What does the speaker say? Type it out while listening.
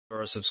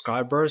For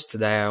subscribers,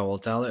 today I will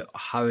tell you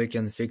how you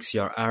can fix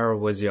your error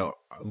with your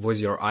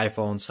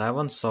iPhone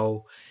 7.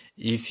 So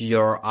if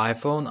your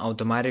iPhone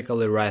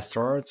automatically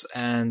restarts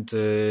and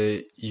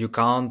you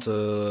can't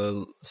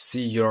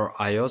see your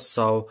iOS,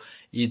 so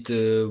it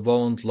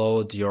won't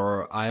load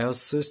your iOS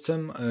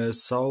system,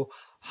 so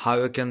how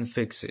you can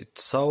fix it?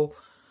 So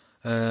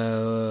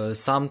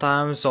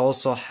sometimes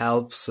also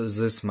helps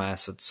this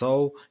method.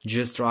 So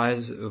just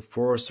try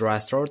force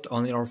restart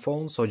on your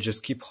phone. So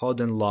just keep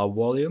holding low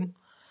volume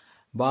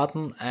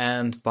button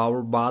and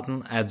power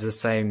button at the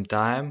same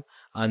time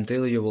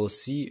until you will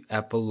see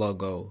Apple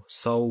logo.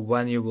 So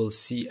when you will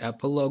see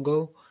Apple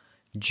logo,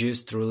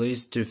 just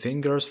release two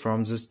fingers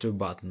from these two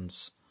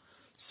buttons.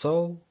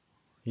 So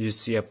you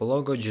see Apple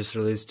logo, just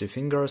release two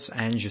fingers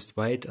and just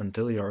wait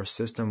until your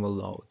system will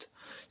load.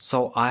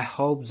 So I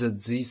hope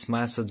that this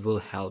method will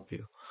help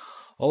you.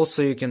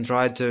 Also, you can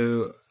try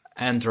to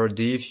enter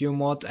DFU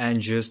mode and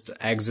just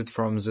exit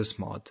from this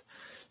mode.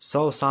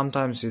 So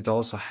sometimes it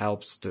also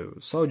helps too.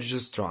 So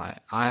just try.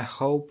 I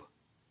hope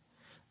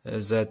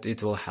that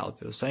it will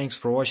help you. Thanks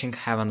for watching.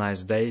 Have a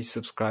nice day.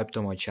 Subscribe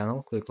to my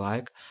channel, click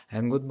like,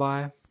 and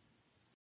goodbye.